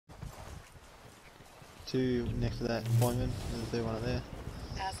two next to that appointment. There's the one up there.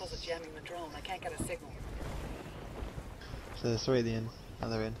 Assholes are jamming the drone. I can't get a signal. So there's three at the end,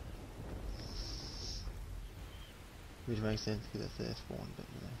 other end. Which makes sense because that's their spawn, but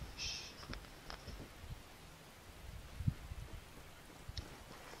you know. Shh.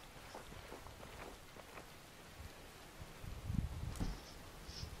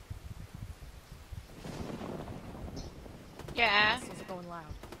 Yeah. This is going loud.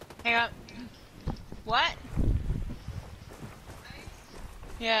 Hang on. What?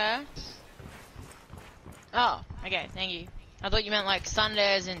 Yeah. Oh, okay, thank you. I thought you meant like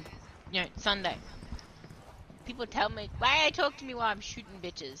Sundays and, you know, Sunday. People tell me, why they talk to me while I'm shooting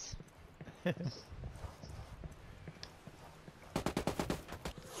bitches?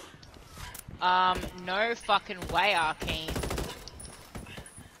 No fucking way, Arcane.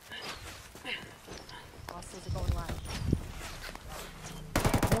 Bosses are going live.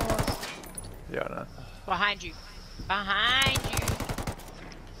 Yeah, I know. Behind you. Behind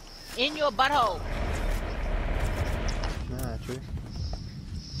you. In your butthole. Nah, true.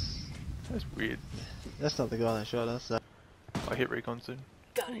 That's weird. That's not the guy that shot us. So. I hit recon soon.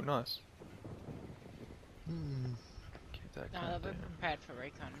 Got Oh, it. nice. Hmm. Keep that No, count they'll be down. prepared for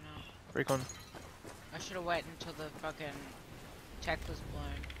recon now. Recon. I should have waited until the fucking tech was blown.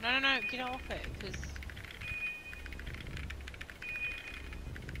 No, no, no, get off it, because...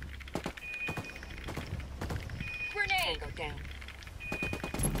 Grenade! Go down.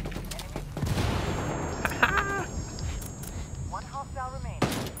 One hostile remaining.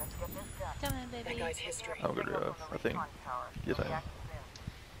 Let's get this done. Come on, That baby. guy's history. I'm good to I think. Yes, I am.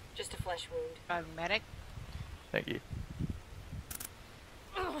 Just a flesh wound. Driving medic. Thank you.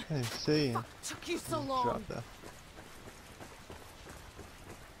 Hey, see you. Took you so long. Drop there.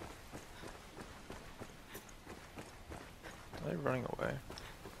 Are they running away?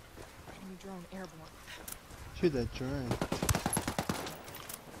 Enemy drone airborne. Shoot that drone.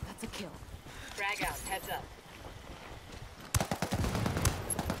 That's a kill. Frag out. Heads up.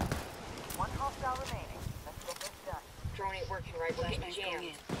 One hostile remaining. Let's get this done. Drone ain't working right. We're getting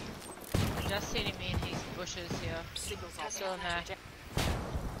jammed. I just seen him in his bushes here. Signals off. Still in there.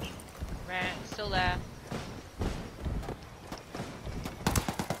 Ran, still there.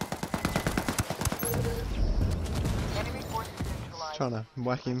 Enemy forces neutralized. Trying to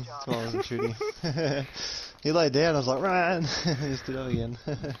whack him while I wasn't shooting. He laid down, I was like, run! He stood up again.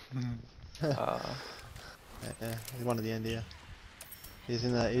 Yeah, he's one at the end here. He's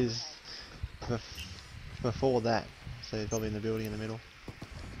in the, he's before that, so he's probably in the building in the middle.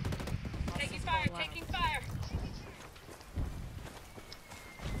 Taking fire. Taking fire.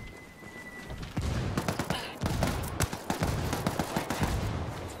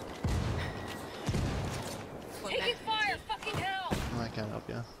 Taking fire. Fucking hell. I can't help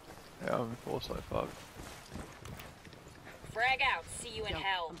you. Yeah, I'm also fucked. Frag out. See you in Yo,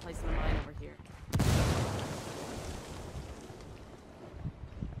 hell. I'm placing a mine over here.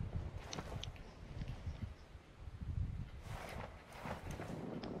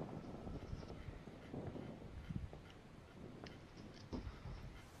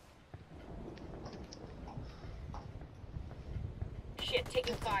 Shit.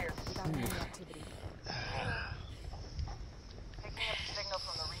 Taking fire. Without any activity. Picking up signal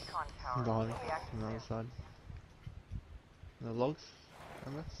from the recon tower. I'm behind me, Reactive on the other there. side. The logs,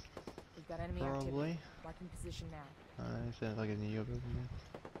 remember? We've got enemy activity. Probably. Marking position now. It sounds like it's in your building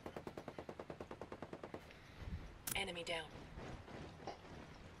there. Enemy down.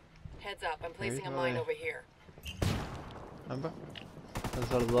 Heads up. I'm placing a Where? mine over here. Remember? Other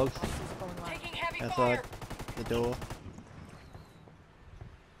side of the logs, Bosses are going live. Taking heavy outside, fire. the door.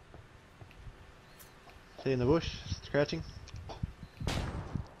 See in the bush, it's crouching.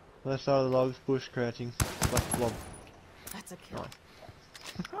 Left side of the logs, bush crouching. Black blob. That's a kill. Nice.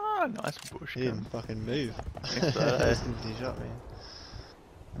 Ah, nice bush. He didn't fucking move. Thanks, As soon as he shot me.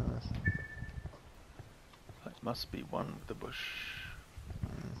 Nice. It must be one with the bush.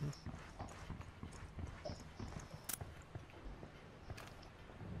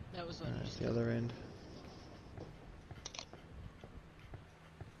 That was one. That's the other end.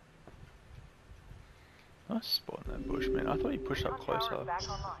 Nice spot in that bush, man. I thought he pushed up Recon tower closer. is back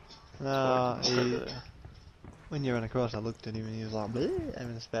online. No, Straight he, there. when you ran across, I looked at him and he was like, bleh,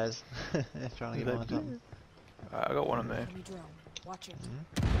 having a spaz. Trying to get They behind something. Alright, I got one on there. Enemy drone. Watch it. Mhm.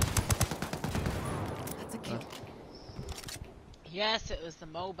 That's a kill. Yes, it was the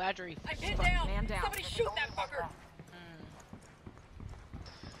Mo Badgery. I'm pinned Fuck, down. man down. Somebody shoot that fucker.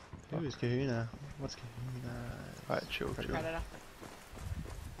 Who is Kahuna? What's Kahuna? Alright, chill, chill. Predator.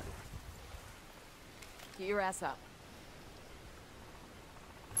 Get your ass up.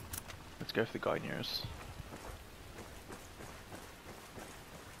 Let's go for the guy near us.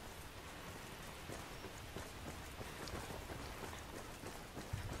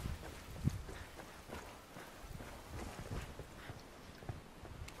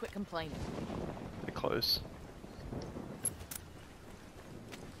 Quit complaining. They're close.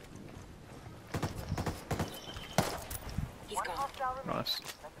 He's One gone. hostile remaining. Nice.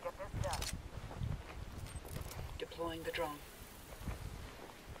 Let's get this done. Deploying the drone.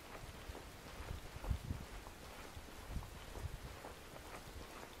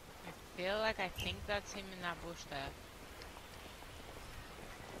 I feel like I think that's him in that bush there.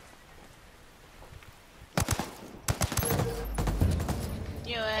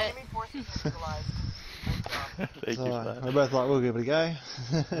 Knew it. Enemy forces neutralized. Nice job. Thank It's you for alright. that. We're both like, we'll give it a go.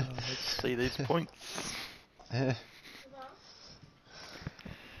 Let's see these points. Yeah.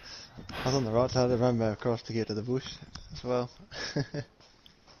 I was on the right side of the rainbow across to get to the bush as well.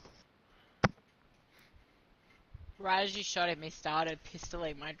 Right as you shot him, he started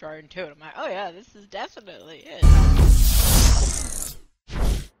pistoling my drone too, and I'm like, oh yeah, this is definitely it.